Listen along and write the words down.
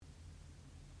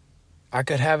I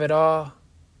could have it all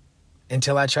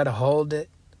until I try to hold it,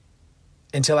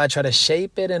 until I try to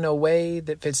shape it in a way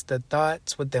that fits the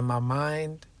thoughts within my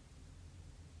mind.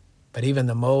 But even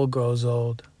the mold grows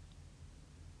old.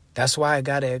 That's why I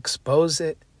gotta expose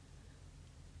it.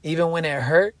 Even when it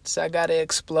hurts, I gotta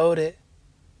explode it.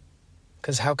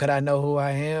 'Cause how could I know who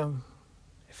I am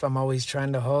if I'm always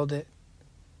trying to hold it?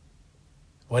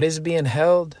 What is being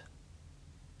held?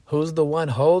 Who's the one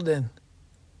holding?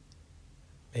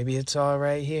 Maybe it's all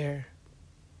right here.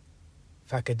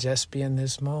 If I could just be in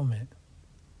this moment.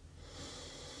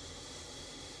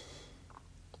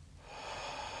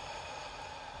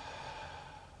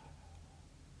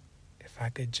 If I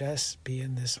could just be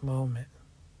in this moment.